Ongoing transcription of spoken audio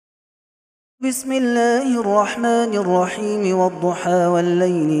بسم الله الرحمن الرحيم والضحى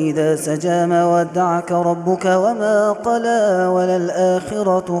والليل إذا سجى ما ودعك ربك وما قلى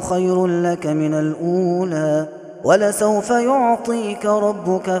وللآخرة خير لك من الأولى ولسوف يعطيك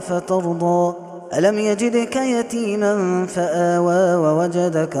ربك فترضى ألم يجدك يتيما فآوى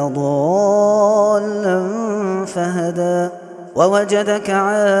ووجدك ضالا فهدى ووجدك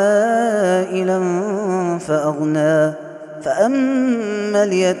عائلا فأغنى فأما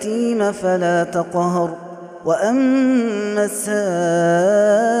اليتيم فلا تقهر وأما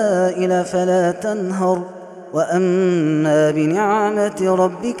السائل فلا تنهر وأما بنعمة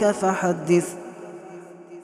ربك فحدث